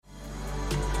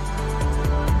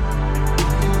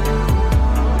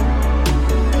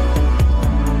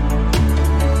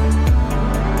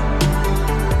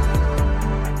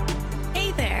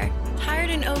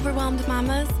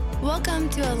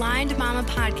to Aligned Mama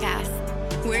Podcast.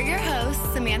 We're your hosts,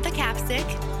 Samantha Capstick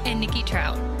and Nikki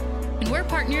Trout. And we're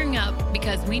partnering up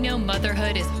because we know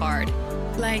motherhood is hard.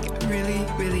 Like really,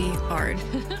 really hard.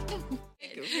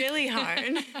 Really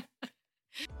hard.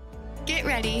 Get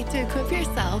ready to equip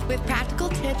yourself with practical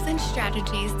tips and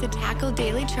strategies to tackle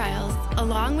daily trials,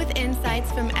 along with insights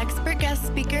from expert guest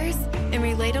speakers and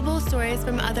relatable stories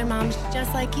from other moms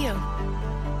just like you.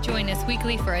 Join us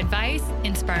weekly for advice,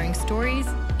 inspiring stories,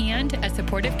 and a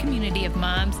supportive community of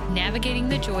moms navigating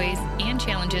the joys and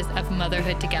challenges of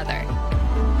motherhood together.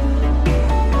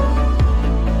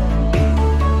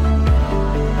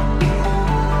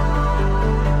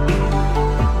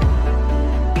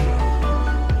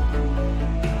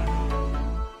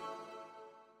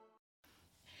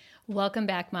 Welcome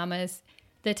back, mamas.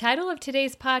 The title of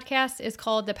today's podcast is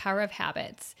called The Power of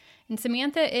Habits. And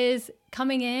Samantha is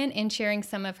coming in and sharing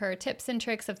some of her tips and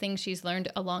tricks of things she's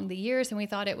learned along the years. And we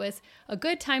thought it was a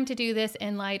good time to do this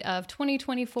in light of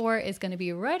 2024 is going to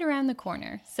be right around the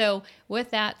corner. So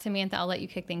with that, Samantha, I'll let you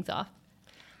kick things off.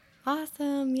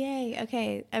 Awesome. Yay.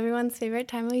 Okay. Everyone's favorite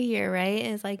time of year, right?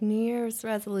 Is like New Year's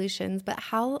resolutions. But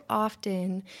how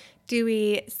often do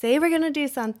we say we're going to do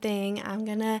something? I'm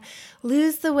going to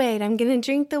lose the weight. I'm going to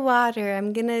drink the water.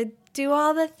 I'm going to do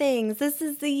all the things. This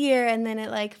is the year. And then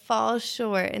it like falls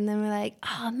short. And then we're like,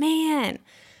 oh man.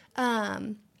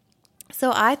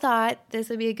 So I thought this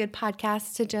would be a good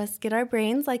podcast to just get our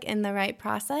brains like in the right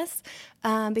process,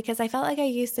 because I felt like I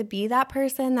used to be that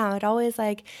person that would always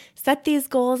like set these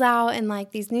goals out and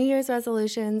like these New Year's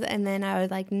resolutions, and then I would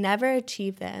like never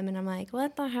achieve them. And I'm like,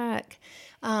 what the heck?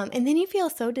 And then you feel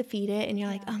so defeated and you're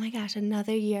like, oh my gosh,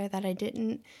 another year that I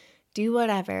didn't do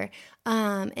whatever.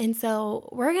 And so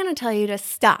we're going to tell you to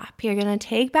stop. You're going to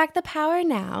take back the power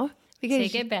now.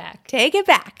 Take it back. Take it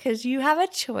back because you have a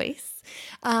choice.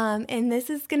 And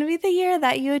this is going to be the year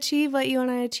that you achieve what you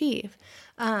want to achieve.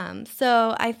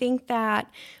 So I think that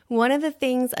one of the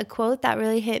things, a quote that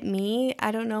really hit me,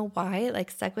 I don't know why it like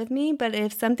stuck with me, but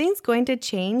if something's going to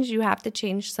change, you have to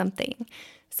change something.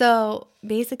 So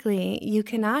basically, you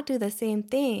cannot do the same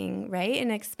thing, right,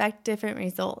 and expect different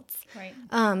results.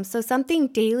 Right. So something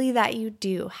daily that you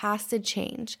do has to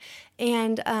change.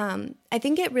 And I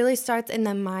think it really starts in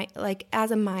the mind, like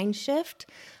as a mind shift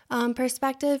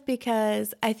perspective,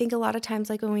 because I think a lot of times,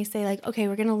 like when we say like, okay,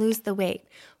 we're going to lose the weight,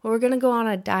 or we're going to go on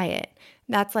a diet,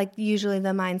 that's like usually the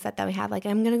mindset that we have, like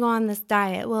I'm going to go on this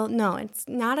diet. Well, no, it's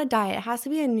not a diet. It has to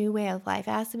be a new way of life.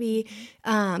 It has to be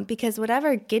because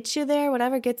whatever gets you there,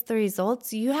 whatever gets the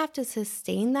results, you have to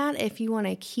sustain that if you want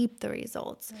to keep the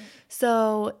results. Right.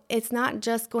 So it's not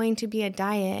just going to be a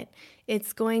diet.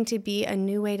 It's going to be a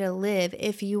new way to live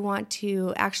if you want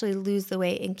to actually lose the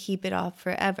weight and keep it off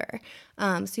forever.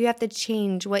 So you have to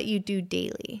change what you do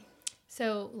daily.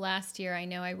 So last year, I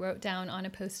know I wrote down on a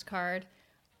postcard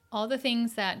all the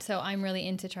things that, so I'm really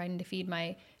into trying to feed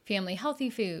my family healthy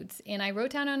foods. And I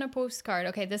wrote down on a postcard,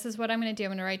 okay, this is what I'm going to do.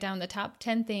 I'm going to write down the top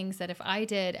 10 things that if I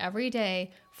did every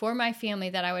day for my family,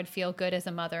 that I would feel good as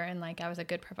a mother and like I was a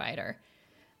good provider.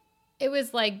 It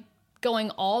was like going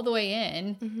all the way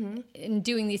in and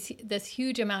doing this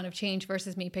huge amount of change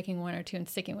versus me picking one or two and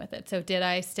sticking with it. So did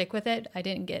I stick with it? I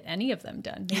didn't get any of them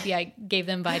done. Maybe I gave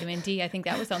them vitamin D. I think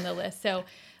that was on the list. So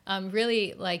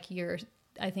really like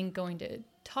I think going to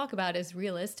talk about is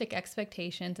realistic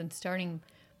expectations and starting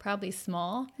probably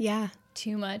small. Yeah.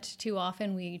 Too much, too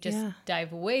often we just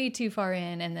dive way too far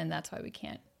in, and then that's why we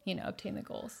can't, obtain the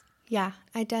goals. Yeah,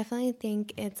 I definitely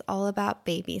think it's all about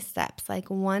baby steps. Like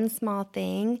one small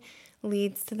thing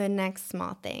leads to the next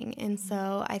small thing. And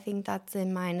so I think that's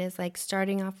in mind is like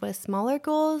starting off with smaller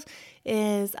goals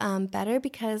is better,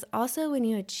 because also when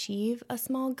you achieve a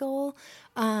small goal,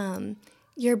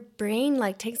 your brain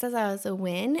like takes that as a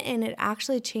win, and it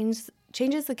actually changes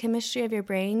the chemistry of your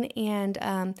brain,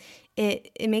 and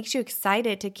it makes you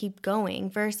excited to keep going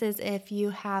versus if you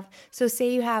have, so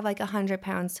say you have like 100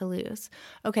 pounds to lose.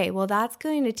 Okay, well that's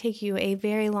going to take you a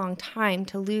very long time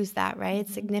to lose that, right?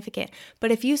 It's significant.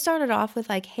 But if you started off with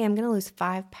like, hey, I'm going to lose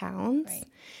 5 pounds, right,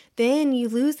 then you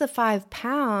lose the 5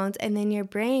 pounds, and then your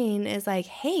brain is like,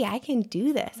 hey, I can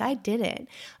do this. I did it.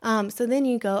 So then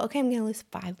you go, okay, I'm going to lose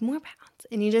 5 more pounds.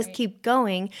 And you just keep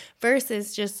going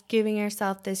versus just giving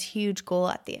yourself this huge goal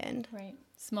at the end. Right.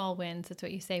 Small wins. That's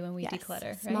what you say when we declutter,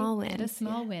 right? Small wins. Get a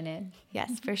small win in.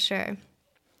 Yes, for sure.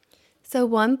 So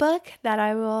one book that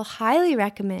I will highly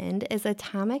recommend is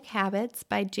Atomic Habits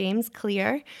by James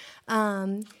Clear.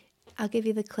 I'll give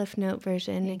you the Cliff Note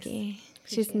version, Thanks. Nikki.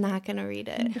 She's not going to read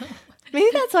it. No. Maybe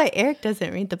that's why Eric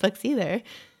doesn't read the books either.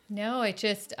 No, it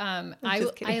just,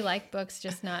 I like books,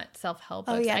 just not self-help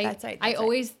books. Oh yeah, that's right.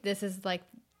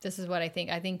 This is what I think.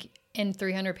 I think in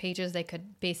 300 pages, they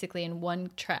could basically in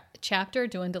one chapter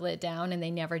dwindle it down, and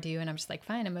they never do. And I'm just like,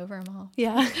 fine, I'm over them all.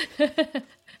 Yeah.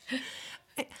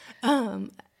 I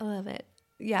love it.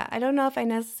 Yeah. I don't know if I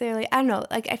don't know.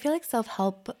 Like, I feel like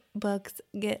self-help books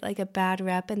get like a bad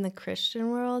rep in the Christian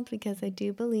world because I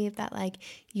do believe that like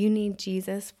you need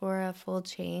Jesus for a full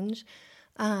change.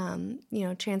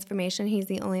 Transformation. He's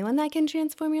the only one that can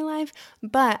transform your life.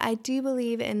 But I do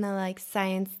believe in the like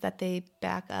science that they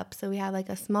back up. So we have like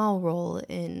a small role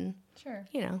in, Sure.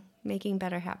 Making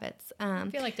better habits. I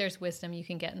feel like there's wisdom you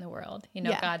can get in the world.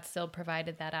 God still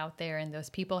provided that out there, and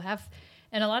those people have,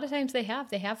 and a lot of times they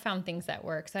have found things that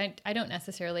work. So I don't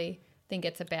necessarily think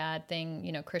it's a bad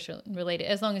thing, Christian related,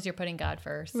 as long as you're putting God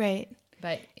first. Right.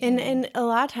 But and a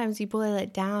lot of times you boil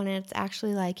it down and it's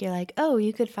actually like, you're like, oh,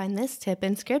 you could find this tip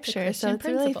in scripture. So it's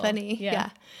really funny.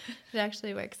 Yeah. It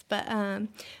actually works. But,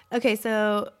 okay.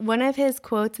 So one of his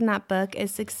quotes in that book is,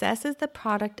 success is the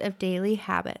product of daily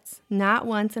habits, not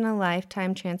once in a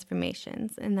lifetime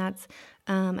transformations. And that's,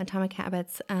 Atomic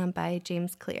Habits, by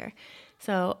James Clear.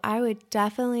 So I would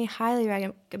definitely highly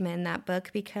recommend that book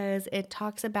because it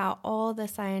talks about all the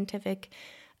scientific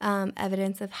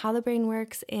evidence of how the brain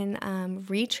works in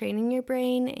retraining your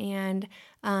brain, and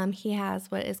he has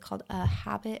what is called a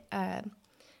habit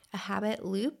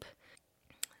loop.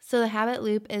 So the habit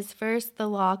loop is first the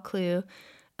law clue.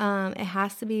 It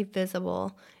has to be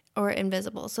visible or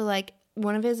invisible. So like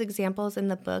one of his examples in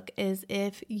the book is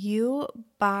if you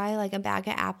buy like a bag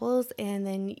of apples and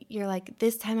then you're like,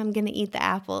 this time I'm going to eat the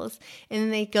apples. And then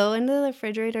they go into the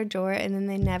refrigerator drawer and then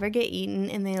they never get eaten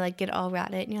and they like get all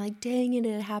rotted. And you're like, dang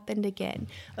it happened again.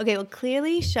 Okay, well,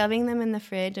 clearly shoving them in the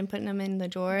fridge and putting them in the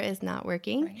drawer is not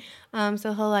working. Right.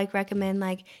 So he'll like recommend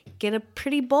like get a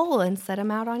pretty bowl and set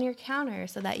them out on your counter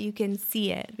so that you can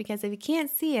see it. Because if you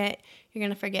can't see it, you're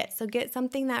going to forget. So get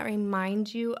something that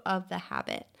reminds you of the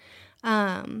habit.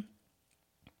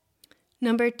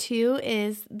 Number 2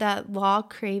 is that law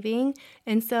craving.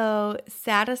 And so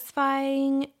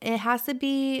satisfying, it has to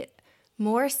be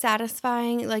more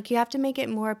satisfying. Like you have to make it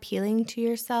more appealing to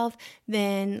yourself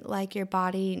than like your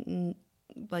body,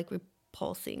 like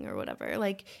repulsing or whatever.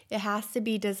 Like it has to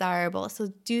be desirable.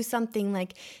 So do something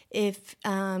like if,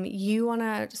 you want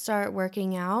to start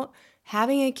working out,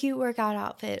 having a cute workout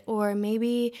outfit, or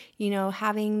maybe,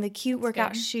 having the cute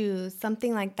workout shoes,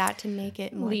 something like that to make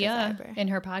it more desirable. In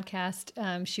her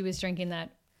podcast, she was drinking that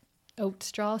oat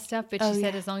straw stuff, but she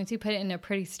said as long as you put it in a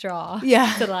pretty straw,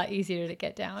 it's a lot easier to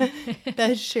get down.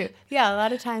 That's true. Yeah, a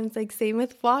lot of times, like same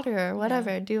with water or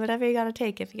whatever. Yeah. Do whatever you got to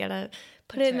take. If you got to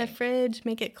put it in the fridge,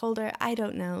 make it colder, I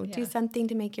don't know. Yeah. Do something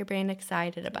to make your brain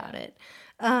excited about it.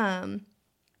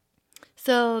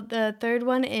 So the third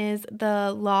one is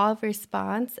the law of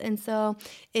response. And so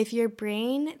if your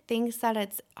brain thinks that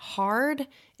it's hard,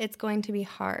 it's going to be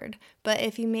hard. But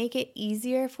if you make it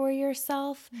easier for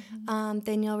yourself,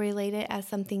 then you'll relate it as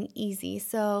something easy.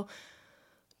 So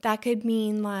that could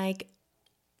mean like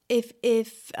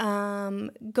if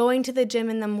going to the gym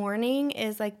in the morning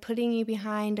is like putting you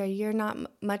behind, or you're not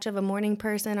much of a morning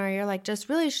person, or you're like just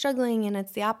really struggling and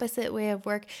it's the opposite way of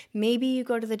work, maybe you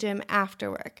go to the gym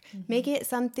after work. Make it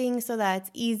something so that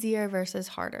it's easier versus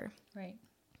harder. Right.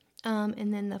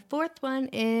 And then the fourth one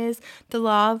is the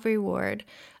law of reward.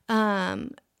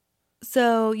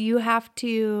 So you have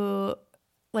to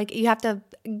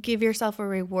give yourself a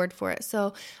reward for it.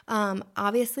 So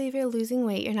obviously if you're losing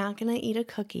weight, you're not going to eat a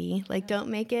cookie. Like don't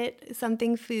make it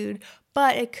something food.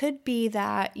 But it could be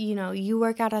that, you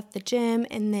work out at the gym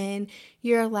and then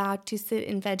you're allowed to sit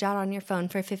and veg out on your phone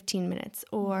for 15 minutes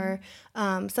or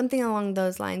something along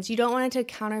those lines. You don't want it to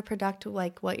counterproduct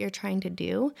like what you're trying to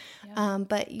do,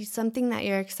 but something that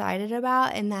you're excited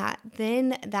about, and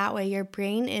that way your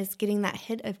brain is getting that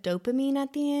hit of dopamine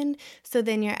at the end. So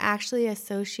then you're actually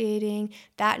associating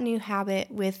that new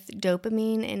habit with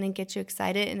dopamine, and it gets you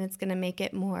excited, and it's going to make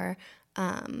it more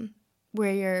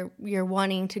where you're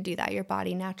wanting to do that. Your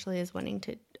body naturally is wanting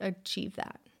to achieve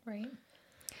that. Right.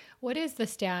 What is the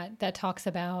stat that talks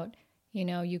about,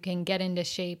 you can get into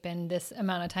shape in this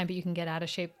amount of time, but you can get out of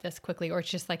shape this quickly, or it's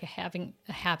just like having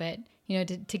a habit,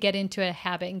 to get into a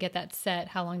habit and get that set?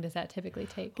 How long does that typically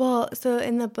take? Well, so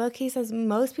in the book, he says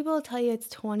most people will tell you it's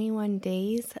 21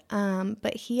 days.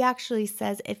 But he actually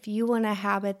says if you want a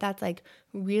habit that's like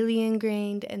really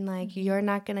ingrained and like you're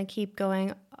not going to keep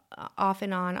going off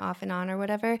and on or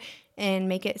whatever, and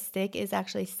make it stick, is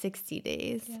actually 60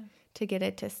 days to get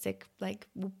it to stick like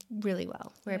really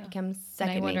well, where it becomes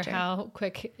second nature. And I wonder how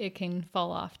quick it can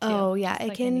fall off too. Oh yeah, it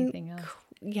like can. Anything else.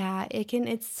 Yeah, it can.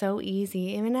 It's so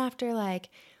easy. Even after like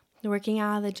working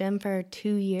out of the gym for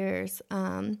 2 years,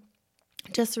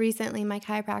 just recently my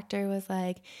chiropractor was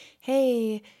like,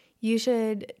 hey, you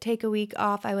should take a week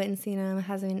off. I went and seen him,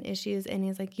 having issues, and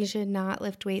he's like, you should not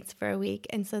lift weights for a week.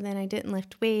 And so then I didn't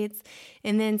lift weights,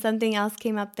 and then something else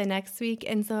came up the next week,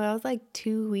 and so I was like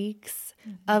 2 weeks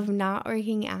of not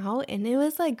working out, and it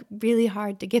was like really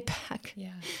hard to get back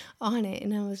on it.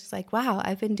 And I was just like, wow,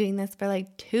 I've been doing this for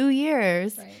like 2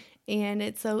 years, and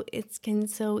it can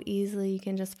so easily, you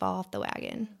can just fall off the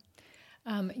wagon.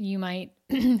 You might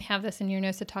have this in your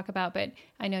notes to talk about, but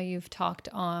I know you've talked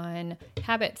on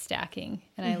habit stacking,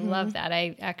 and I love that.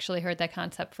 I actually heard that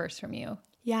concept first from you.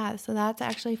 Yeah, so that's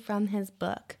actually from his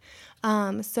book.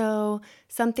 So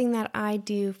something that I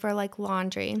do for like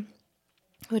laundry,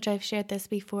 which I've shared this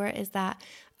before, is that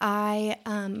my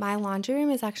laundry room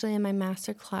is actually in my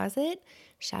master closet.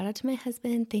 Shout out to my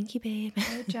husband. Thank you, babe.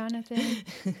 Oh, Jonathan.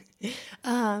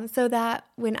 So that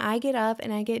when I get up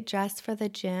and I get dressed for the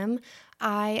gym,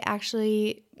 I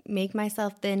actually make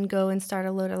myself then go and start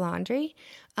a load of laundry,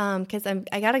 because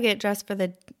I got to get dressed for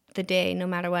the day no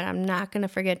matter what. I'm not going to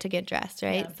forget to get dressed,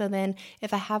 right? Yeah. So then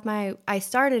if I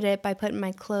started it by putting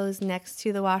my clothes next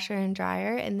to the washer and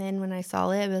dryer, and then when I saw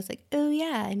it, I was like, oh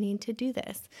yeah, I need to do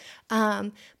this.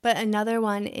 But another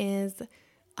one is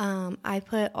I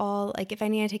put if I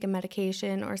need to take a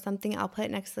medication or something, I'll put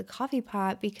it next to the coffee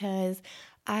pot because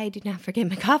I do not forget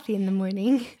my coffee in the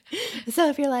morning. So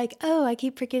if you're like, oh, I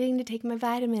keep forgetting to take my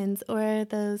vitamins or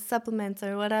those supplements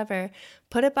or whatever,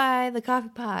 put it by the coffee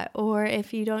pot. Or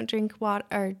if you don't drink water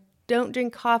or don't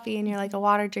drink coffee and you're like a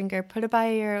water drinker, put it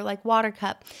by your like water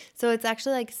cup. So it's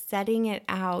actually like setting it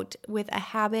out with a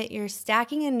habit. You're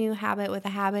stacking a new habit with a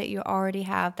habit you already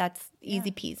have. That's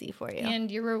easy peasy for you. And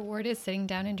your reward is sitting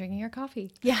down and drinking your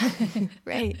coffee. Yeah,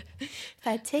 right. If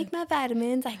I take my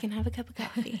vitamins, I can have a cup of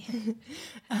coffee.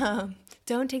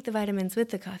 Don't take the vitamins with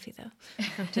the coffee though.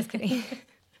 I'm just kidding.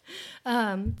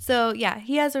 So yeah,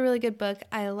 he has a really good book.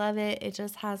 I love it. It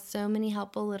just has so many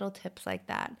helpful little tips like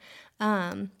that.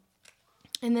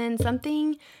 And then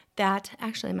something that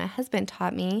actually my husband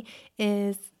taught me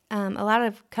is a lot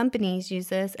of companies use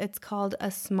this. It's called a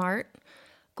SMART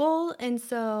goal. And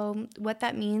so what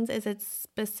that means is it's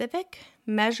specific,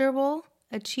 measurable,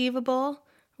 achievable,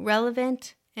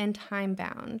 relevant, and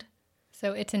time-bound.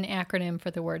 So it's an acronym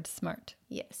for the word SMART.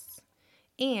 Yes.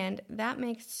 And that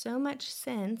makes so much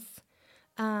sense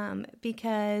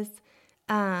because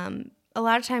a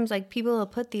lot of times, like, people will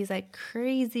put these like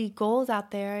crazy goals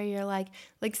out there. You're like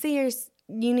say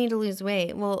you need to lose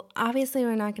weight. Well, obviously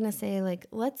we're not going to say like,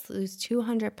 let's lose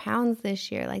 200 pounds this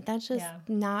year. Like that's just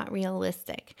not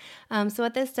realistic. So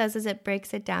what this does is it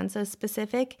breaks it down. So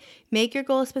specific, make your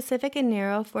goal specific and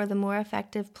narrow for the more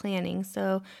effective planning.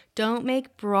 So don't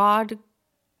make broad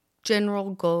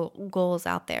general goals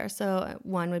out there. So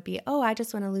one would be, oh, I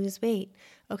just want to lose weight.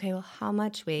 Okay, well, how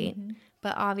much weight? Mm-hmm.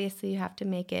 But obviously you have to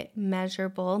make it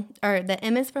measurable, or the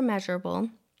M is for measurable.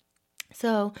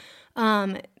 So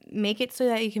make it so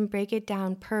that you can break it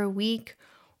down per week,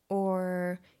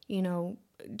 or,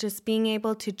 just being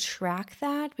able to track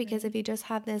that, because if you just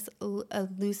have this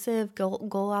elusive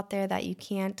goal out there that you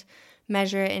can't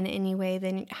measure in any way,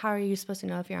 then how are you supposed to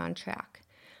know if you're on track?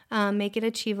 Make it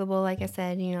achievable. Like I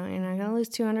said, you're not going to lose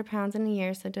 200 pounds in a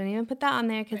year, so don't even put that on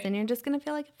there, because then you're just going to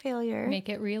feel like a failure. Make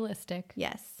it realistic.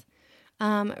 Yes.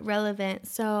 Relevant.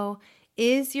 So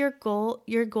is your goal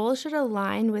should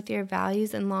align with your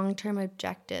values and long-term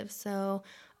objectives. So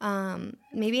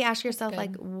maybe ask yourself,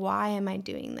 like, why am I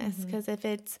doing this? Because if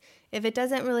it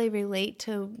doesn't really relate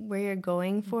to where you're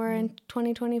going for in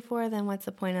 2024, then what's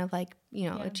the point of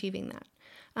achieving that?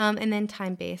 And then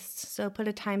time-based. So put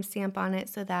a timestamp on it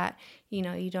so that,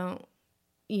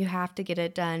 you have to get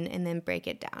it done and then break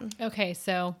it down. Okay,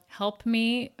 so help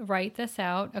me write this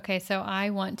out. Okay, so I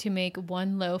want to make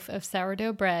 1 loaf of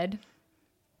sourdough bread,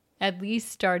 at least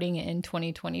starting in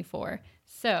 2024.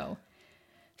 So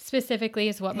specifically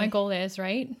is what my goal is,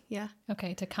 right? Yeah.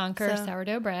 Okay, to conquer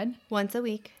sourdough bread. Once a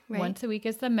week, right? Once a week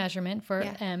is the measurement for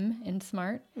M in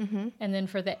SMART. Mm-hmm. And then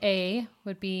for the A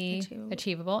would be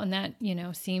achievable. And that,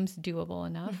 seems doable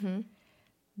enough. Mm-hmm.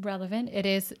 Relevant. It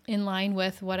is in line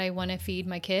with what I want to feed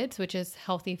my kids, which is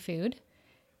healthy food.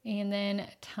 And then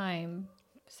time.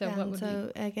 So what would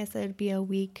be? I guess it would be a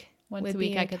week. Once a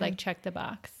week I could check the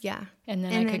box. Yeah. And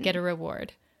then I could get a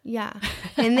reward. Yeah.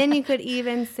 And then you could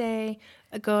even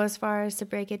go as far as to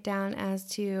break it down as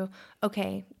to,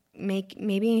 okay,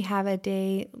 maybe have a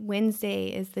day, Wednesday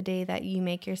is the day that you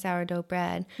make your sourdough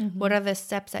bread. Mm-hmm. What are the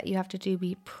steps that you have to do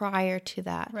prior to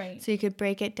that? Right. So you could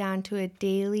break it down to a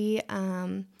daily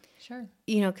Sure.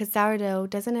 Because sourdough,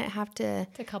 doesn't it have to...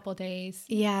 It's a couple days.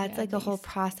 Yeah, it's like a whole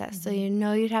process. So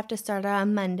you'd have to start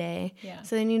on Monday. Yeah.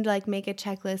 So then you'd like make a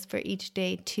checklist for each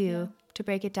day too, to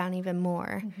break it down even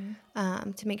more,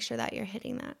 to make sure that you're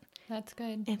hitting that. That's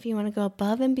good. If you want to go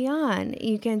above and beyond,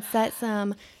 you can set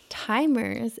some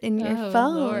timers in your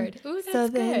phone. Lord. Ooh, that's so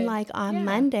then good. like on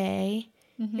Monday,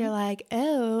 you're like,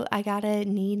 oh, I gotta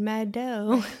knead my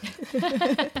dough.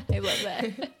 I love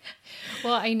that.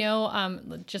 Well, I know,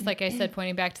 just like I said,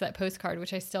 pointing back to that postcard,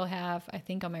 which I still have, I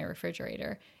think, on my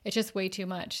refrigerator, it's just way too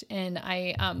much. And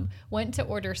I went to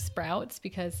order sprouts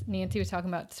because Nancy was talking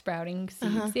about sprouting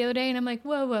seeds the other day. And I'm like,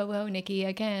 whoa, Nikki,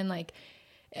 again, like,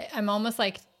 I'm almost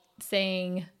like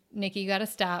saying, Nikki, you got to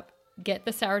stop. Get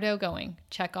the sourdough going,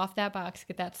 check off that box,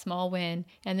 get that small win,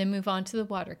 and then move on to the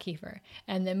water kefir,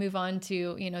 and then move on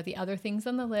to, the other things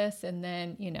on the list. And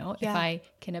then, if I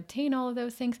can obtain all of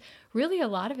those things, really a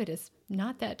lot of it is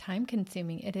not that time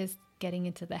consuming. It is getting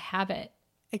into the habit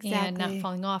and not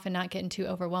falling off and not getting too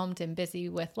overwhelmed and busy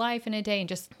with life in a day and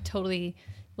just totally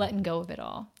letting go of it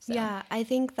all. So. Yeah, I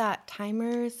think that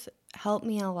timers help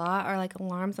me a lot, or like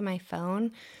alarms on my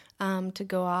phone to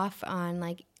go off on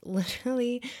like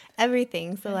literally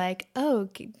everything. So like,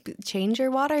 change your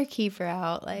water kefir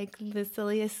out, like the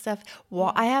silliest stuff.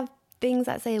 I have things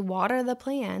that say water the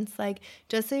plants, like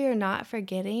just so you're not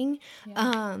forgetting.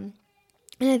 And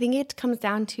I think it comes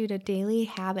down to the daily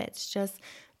habits. Just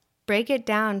break it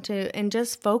down and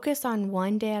just focus on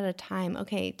one day at a time.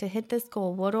 Okay, to hit this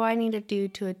goal, what do I need to do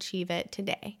to achieve it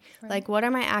today? Right. Like, what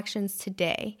are my actions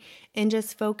today? And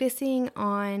just focusing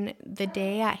on the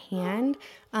day at hand.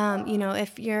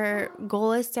 If your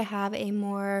goal is to have a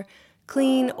more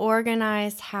clean,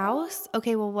 organized house,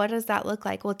 okay, well, what does that look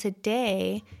like? Well,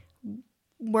 today,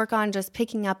 work on just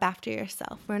picking up after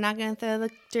yourself. We're not going to throw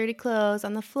the dirty clothes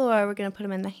on the floor. We're going to put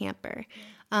them in the hamper.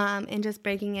 And just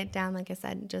breaking it down, like I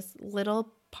said, just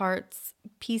little parts,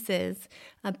 pieces,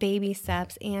 baby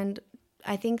steps. And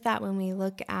I think that when we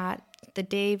look at the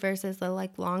day versus the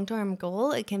like long-term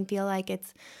goal, it can feel like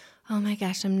it's, oh my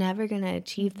gosh, I'm never going to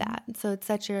achieve that. So it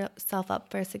sets yourself up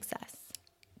for success.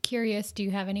 Curious, do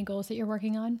you have any goals that you're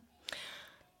working on?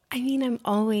 I mean, I'm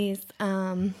always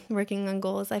working on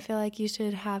goals. I feel like you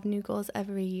should have new goals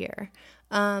every year.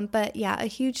 But yeah, a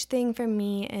huge thing for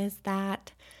me is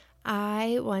that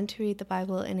I want to read the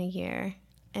Bible in a year.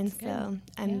 And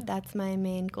that's my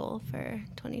main goal for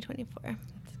 2024.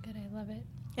 That's good. I love it.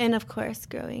 And of course,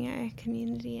 growing our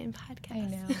community and podcast. I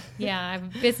know. Yeah, I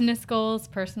have business goals,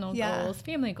 personal goals,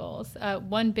 family goals.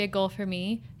 One big goal for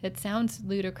me, it sounds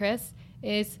ludicrous,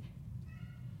 is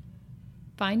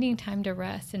finding time to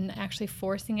rest and actually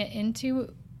forcing it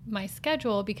into my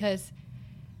schedule, because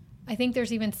I think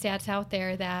there's even stats out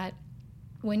there that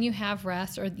when you have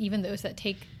rest, or even those that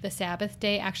take the Sabbath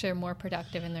day, actually are more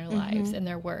productive in their lives and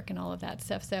their work and all of that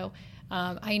stuff. So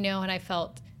I know, and I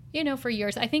felt, for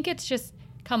years, I think it's just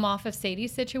come off of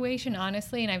Sadie's situation,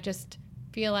 honestly, and I've just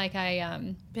feel like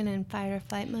I been in fight or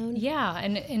flight mode. Yeah,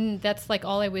 and that's like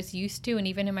all I was used to, and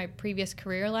even in my previous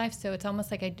career life. So it's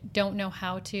almost like I don't know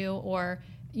how to, or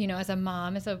as a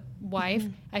mom, as a wife,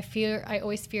 I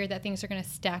always fear that things are going to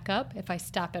stack up if I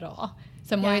stop at all.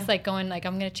 So I'm always like going like,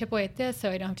 I'm going to chip away at this so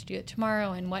I don't have to do it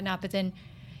tomorrow and whatnot. But then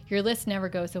your list never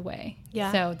goes away.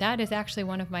 Yeah. So that is actually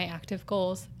one of my active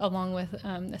goals, along with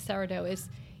the sourdough, is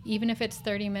even if it's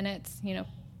 30 minutes,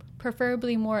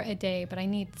 preferably more a day, but I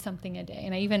need something a day.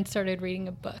 And I even started reading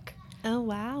a book. Oh,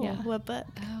 wow. Yeah. What book?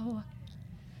 Oh,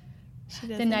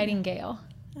 The Nightingale.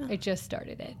 Oh. I just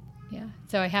started it. Yeah.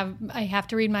 So I have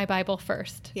to read my Bible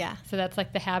first. Yeah. So that's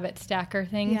like the habit stacker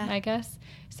thing, I guess.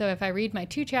 So if I read my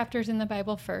 2 chapters in the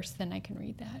Bible first, then I can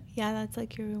read that. Yeah, that's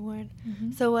like your reward.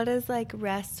 So what is like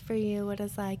rest for you? What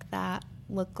does like that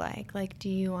look like? Like, do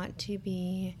you want to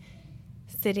be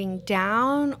sitting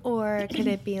down, or could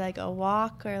it be like a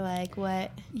walk, or like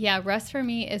what? Yeah, rest for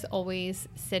me is always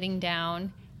sitting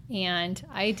down. And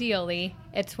ideally,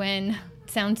 it's when,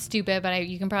 it sounds stupid, but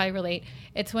you can probably relate.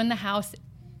 It's when the house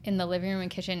in the living room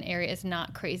and kitchen area is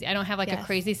not crazy. I don't have like a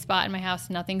crazy spot in my house.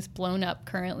 Nothing's blown up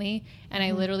currently. And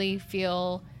I literally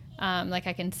feel like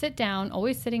I can sit down,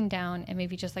 always sitting down, and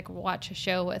maybe just like watch a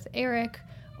show with Eric,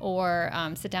 or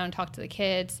sit down and talk to the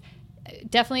kids.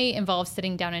 Definitely involves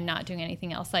sitting down and not doing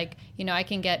anything else. Like, I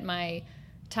can get my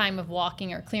time of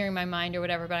walking or clearing my mind or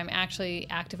whatever, but I'm actually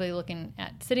actively looking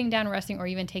at sitting down, resting, or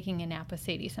even taking a nap with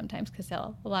Sadie sometimes, because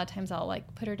a lot of times I'll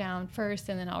like put her down first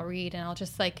and then I'll read, and I'll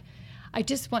just like, I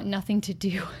just want nothing to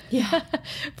do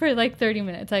for like 30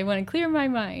 minutes. I want to clear my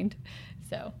mind.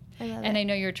 So, I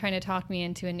know you're trying to talk me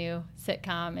into a new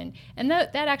sitcom, and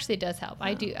that actually does help. Oh.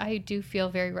 I do feel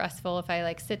very restful if I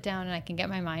like sit down and I can get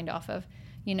my mind off of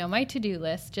my to-do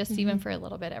list, just even for a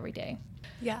little bit every day.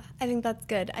 Yeah, I think that's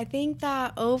good. I think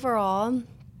that overall,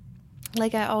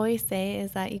 like I always say,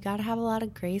 is that you got to have a lot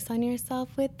of grace on yourself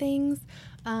with things.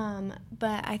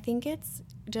 But I think it's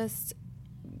just,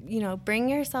 bring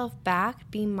yourself back,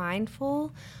 be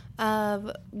mindful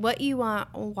of what you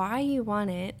want, why you want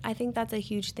it. I think that's a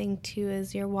huge thing too,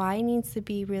 is your why needs to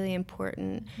be really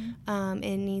important.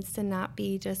 It needs to not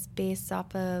be just based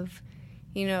off of,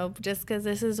 just because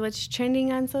this is what's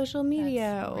trending on social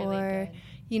media, That's really or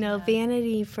good.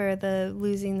 vanity for the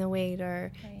losing the weight,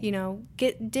 or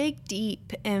dig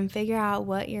deep and figure out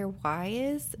what your why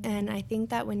is. And I think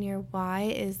that when your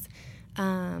why is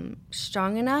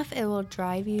strong enough, it will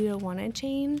drive you to want to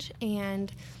change.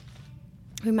 And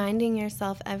reminding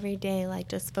yourself every day, like,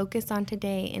 just focus on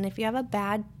today. And if you have a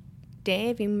bad day,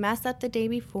 if you mess up the day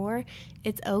before,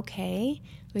 it's okay.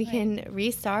 We can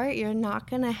restart. You're not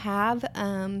going to have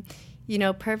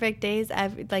perfect days.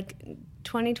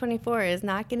 2024 is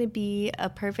not going to be a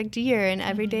perfect year and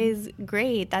every day is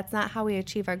great. That's not how we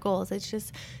achieve our goals. It's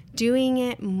just doing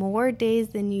it more days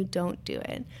than you don't do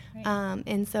it. Right.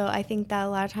 And so I think that a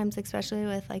lot of times, especially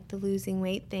with like the losing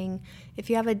weight thing, if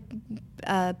you have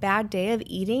a bad day of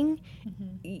eating,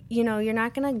 you're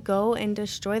not going to go and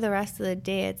destroy the rest of the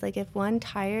day. It's like, if one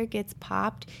tire gets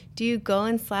popped, do you go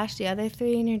and slash the other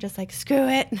 3 and you're just like, screw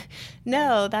it?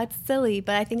 No, that's silly.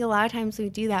 But I think a lot of times we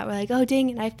do that. We're like, oh, dang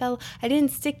it, I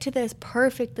didn't stick to this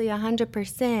perfectly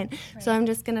 100%. So I'm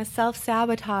just going to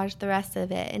self-sabotage the rest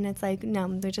of it. And it's like, no,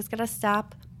 we're just going to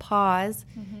stop, pause,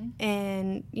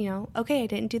 and, okay, I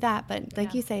didn't do that. But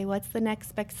like you say, what's the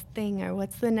next best thing, or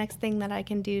what's the next thing that I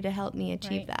can do to help me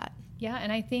achieve that? Yeah,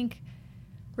 and I think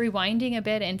rewinding a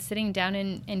bit and sitting down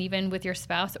and even with your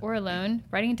spouse or alone,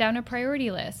 writing down a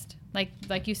priority list.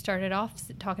 Like you started off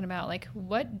talking about, like,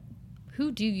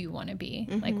 who do you want to be?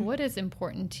 Like, what is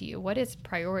important to you? What is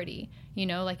priority?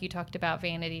 Like you talked about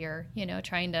vanity, or,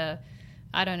 trying to,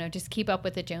 I don't know, just keep up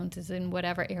with the Joneses in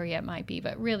whatever area it might be.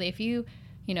 But really, if you,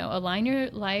 align your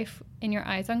life and your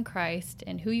eyes on Christ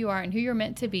and who you are and who you're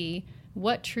meant to be,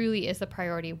 what truly is the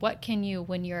priority? What can you,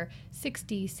 when you're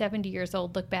 60, 70 years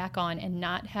old, look back on and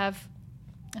not have,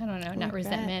 I don't know, not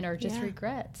resentment or just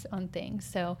regrets on things?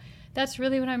 So that's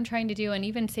really what I'm trying to do. And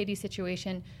even Sadie's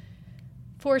situation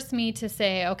forced me to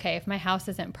say, okay, if my house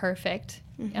isn't perfect,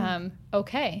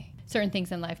 okay. Certain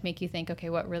things in life make you think, okay,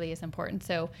 what really is important?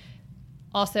 So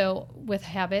also with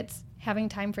habits, having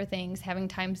time for things, having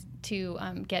time to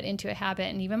get into a habit,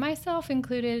 and even myself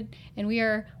included. And we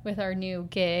are, with our new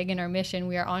gig and our mission,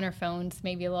 we are on our phones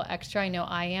maybe a little extra. I know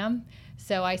I am.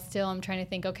 So I still am trying to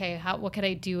think, okay, what could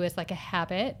I do as like a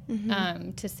habit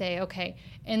to say, okay,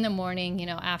 in the morning,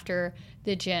 after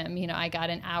the gym, I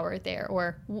got an hour there,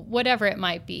 or whatever it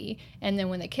might be. And then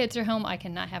when the kids are home, I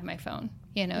cannot have my phone,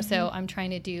 So I'm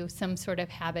trying to do some sort of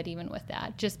habit even with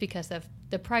that, just because of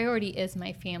the priority is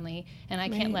my family. And I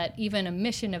can't let even a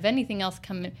mission of anything else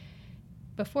come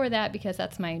before that, because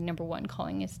that's my number one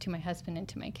calling, is to my husband and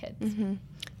to my kids.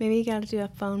 Maybe you got to do a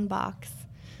phone box.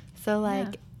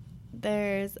 So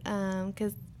there's,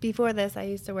 because before this, I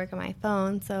used to work on my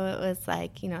phone. So it was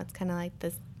like, it's kind of like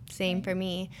the same for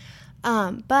me.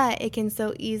 But it can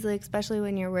so easily, especially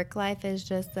when your work life is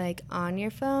just like on your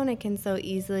phone, it can so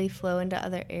easily flow into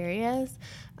other areas.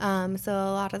 So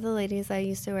a lot of the ladies I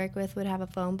used to work with would have a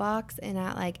phone box, and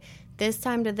at like this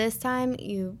time to this time,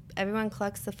 everyone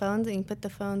collects the phones and you put the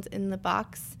phones in the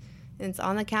box, and it's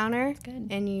on the counter,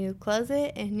 and you close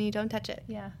it and you don't touch it.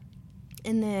 Yeah.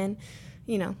 And then,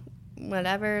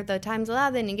 whatever the time's allowed,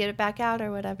 then you get it back out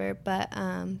or whatever. But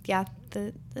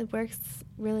it works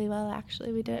really well,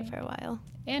 actually. We did it for a while.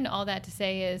 And all that to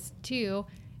say is, too,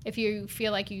 if you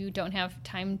feel like you don't have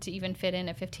time to even fit in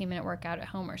a 15-minute workout at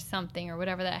home or something, or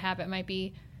whatever that habit might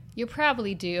be, you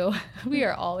probably do. We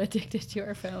are all addicted to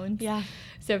our phones. Yeah.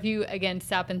 So if you, again,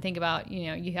 stop and think about,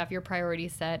 you have your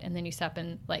priorities set, and then you stop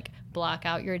and like block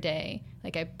out your day,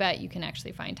 like, I bet you can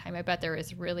actually find time. I bet there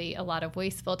is really a lot of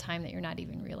wasteful time that you're not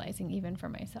even realizing, even for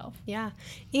myself. Yeah.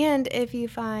 And if you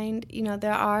find,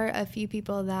 there are a few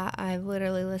people that I've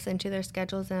literally listened to their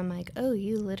schedules and I'm like, oh,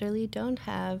 you literally don't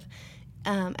have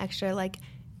extra, like,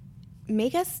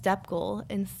 make a step goal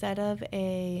instead of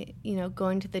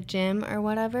going to the gym or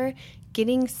whatever.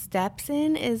 Getting steps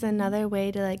in is another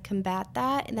way to like combat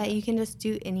that you can just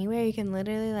do anywhere. You can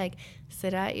literally like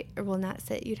sit not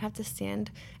sit, you'd have to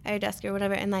stand at your desk or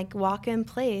whatever and like walk in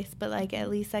place, but like at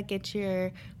least that gets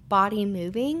your body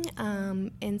moving.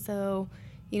 And so,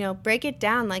 break it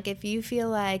down. Like if you feel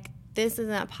like this is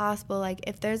not possible, like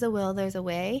if there's a will, there's a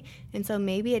way. And so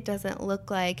maybe it doesn't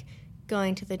look like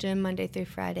going to the gym Monday through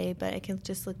Friday, but it can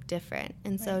just look different.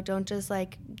 And so don't just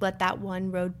like let that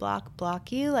one roadblock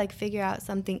block you. Like figure out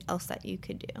something else that you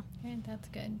could do. Okay, that's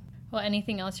good. Well,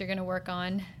 anything else you're going to work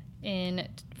on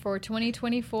for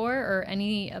 2024, or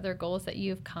any other goals that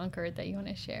you've conquered that you want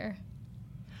to share?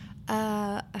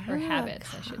 Or habits,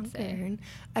 I should say.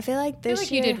 I feel like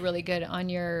this year, you did really good on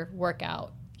your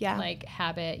workout. Yeah. Like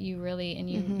habit, you really, and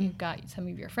you've got some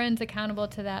of your friends accountable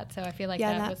to that. So I feel like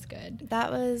that was good.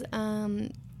 That was,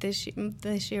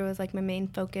 this year was like my main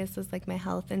focus was like my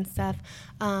health and stuff.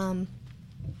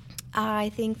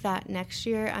 I think that next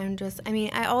year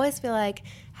I always feel like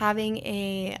having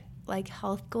a like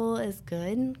health goal is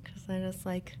good because I just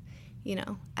like,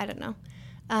 I don't know.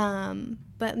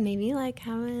 But maybe like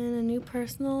having a new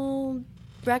personal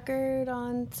record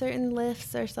on certain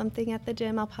lifts or something at the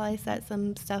gym. I'll probably set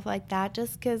some stuff like that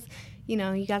just because, you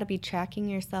got to be tracking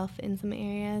yourself in some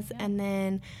areas. Yeah. And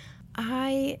then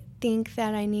I think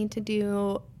that I need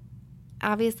to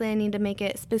make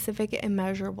it specific and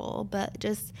measurable, but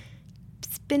just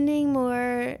spending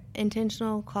more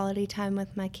intentional quality time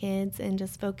with my kids and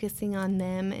just focusing on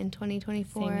them in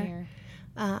 2024. Same here.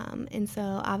 And so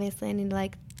obviously I need to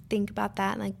like think about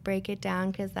that and like break it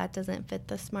down because that doesn't fit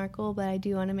the SMART goal, but I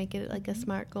do want to make it like a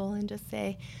SMART goal and just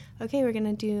say, okay, we're going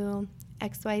to do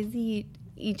XYZ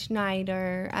each night,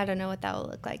 or I don't know what that will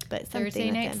look like, but something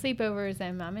Thursday night sleepovers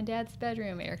in mom and dad's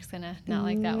bedroom. Eric's gonna not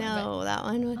like that one. No, that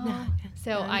one would not.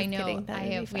 So I know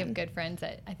we have good friends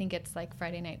that I think it's like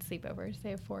Friday night sleepovers.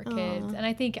 They have 4 kids, and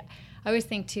I always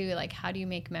think too, like how do you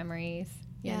make memories,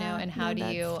 you know, and how do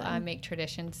you make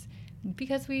traditions?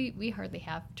 Because we hardly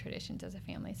have traditions as a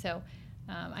family. So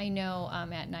I know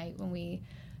at night when we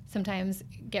sometimes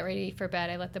get ready for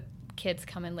bed, I let the kids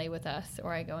come and lay with us,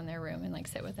 or I go in their room and like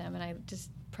sit with them, and I just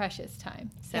precious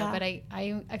time. So but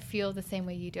I feel the same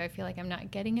way you do. I feel like I'm not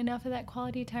getting enough of that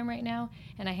quality time right now,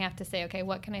 and I have to say, okay,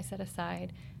 what can I set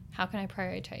aside? How can I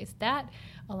prioritize that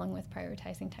along with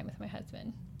prioritizing time with my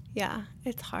husband? Yeah,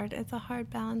 it's hard. It's a hard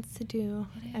balance to do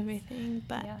everything,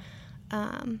 but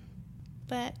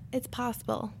but it's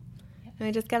possible. And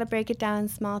we just got to break it down in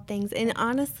small things. And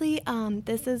honestly,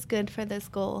 this is good for this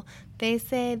goal. They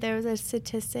say there was a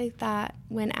statistic that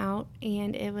went out,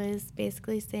 and it was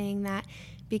basically saying that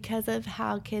because of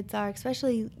how kids are,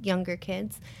 especially younger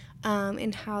kids,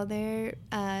 and how their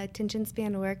attention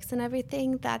span works and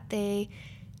everything, that they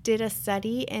did a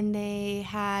study and they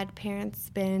had parents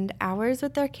spend hours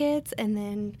with their kids and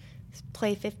then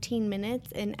play 15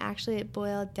 minutes, and actually it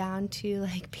boiled down to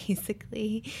like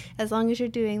basically as long as you're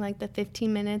doing like the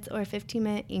 15 minutes or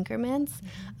 15-minute increments,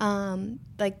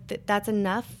 that's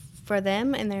enough for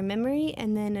them and their memory.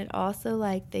 And then it also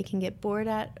like they can get bored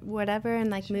at whatever and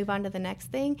like move on to the next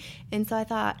thing. And so I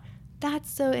thought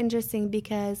that's so interesting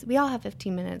because we all have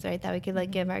 15 minutes, right, that we could like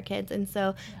give our kids. And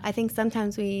so I think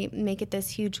sometimes we make it this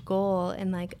huge goal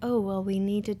and like, oh, well, we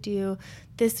need to do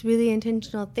this really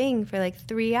intentional thing for like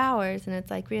 3 hours. And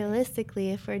it's like realistically,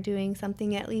 if we're doing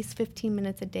something at least 15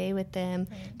 minutes a day with them,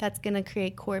 that's going to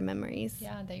create core memories.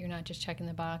 Yeah, that you're not just checking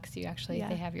the box. You actually,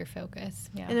 they have your focus.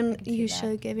 Yeah, and you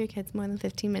should give your kids more than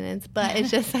 15 minutes, but it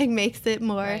just like makes it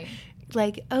more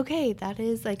like, okay, that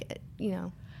is like,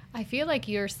 I feel like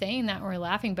you're saying that we're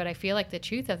laughing, but I feel like the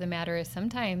truth of the matter is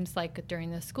sometimes like during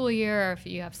the school year, or if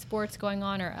you have sports going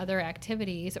on or other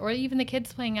activities, or even the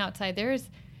kids playing outside, it's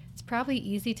probably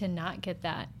easy to not get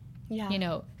that,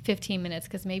 15 minutes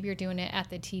because maybe you're doing it at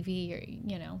the TV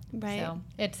or, Right. So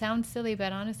it sounds silly,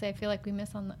 but honestly, I feel like we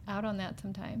miss out on that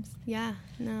sometimes. Yeah,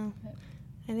 no.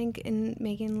 I think in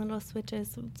making little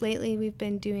switches, lately we've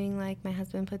been doing like my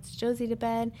husband puts Josie to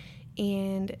bed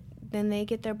and then they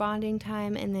get their bonding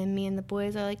time, and then me and the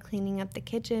boys are like cleaning up the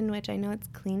kitchen, which I know it's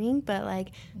cleaning, but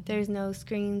like there's no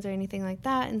screens or anything like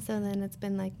that. And so then it's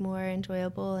been like more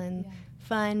enjoyable and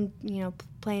fun,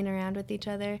 playing around with each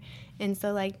other. And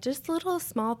so like just little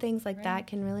small things like that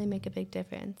can really make a big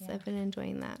difference. I've been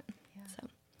enjoying that. So.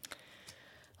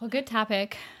 Well, good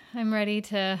topic. I'm ready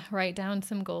to write down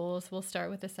some goals. We'll start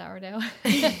with the sourdough.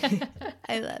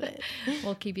 I love it.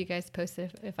 We'll keep you guys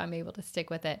posted if I'm able to stick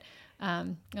with it.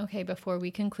 Okay, before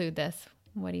we conclude this,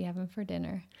 what are you having for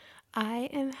dinner? I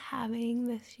am having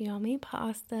this yummy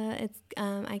pasta. It's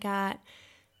I got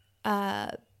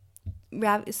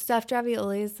stuffed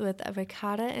raviolis with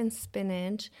avocado and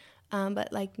spinach,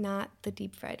 but like not the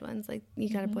deep fried ones. Like you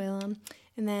gotta boil them.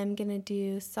 And then I'm gonna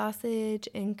do sausage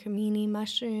and cremini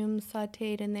mushrooms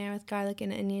sauteed in there with garlic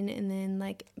and onion, and then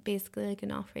like basically like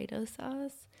an Alfredo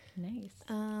sauce. Nice.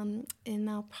 And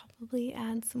I'll probably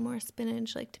add some more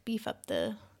spinach, like to beef up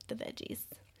the veggies.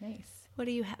 Nice. What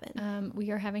are you having?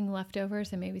 We are having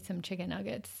leftovers and maybe some chicken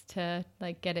nuggets to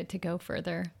like get it to go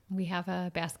further. We have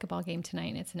a basketball game tonight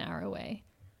and it's an hour away.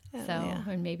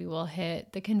 And maybe we'll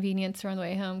hit the convenience store on the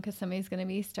way home because somebody's going to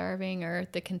be starving, or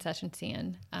the concession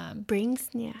stand. Bring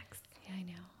snacks. Yeah, I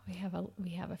know.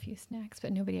 We have a few snacks,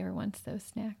 but nobody ever wants those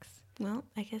snacks. Well,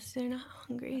 I guess they're not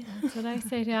hungry. That's what I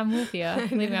say. I'm with you.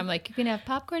 Believe me, I'm like, you can have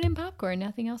popcorn and popcorn.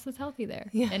 Nothing else is healthy there.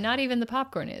 Yeah. And not even the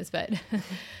popcorn is, but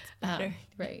better.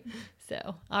 Right.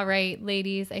 So, all right,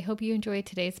 ladies, I hope you enjoyed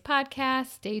today's podcast.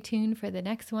 Stay tuned for the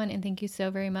next one. And thank you so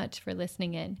very much for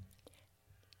listening in.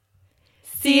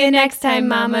 See you next time,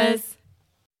 mamas.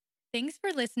 Thanks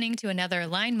for listening to another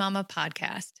Aligned Mama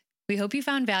podcast. We hope you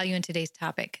found value in today's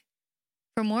topic.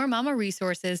 For more mama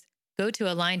resources, go to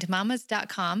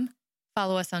alignedmamas.com,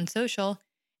 follow us on social,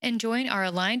 and join our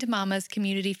Aligned Mamas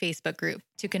community Facebook group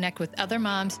to connect with other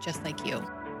moms just like you.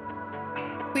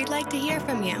 We'd like to hear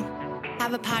from you.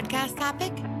 Have a podcast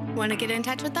topic? Want to get in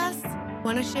touch with us?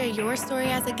 Want to share your story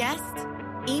as a guest?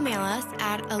 Email us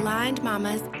at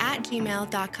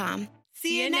alignedmamas@gmail.com.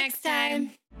 See you next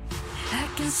time. I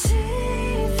can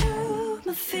see through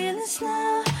my feelings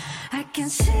now. I can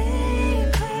see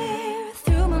clear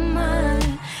through my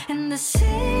mind. And the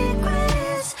secret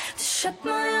is to shut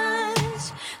my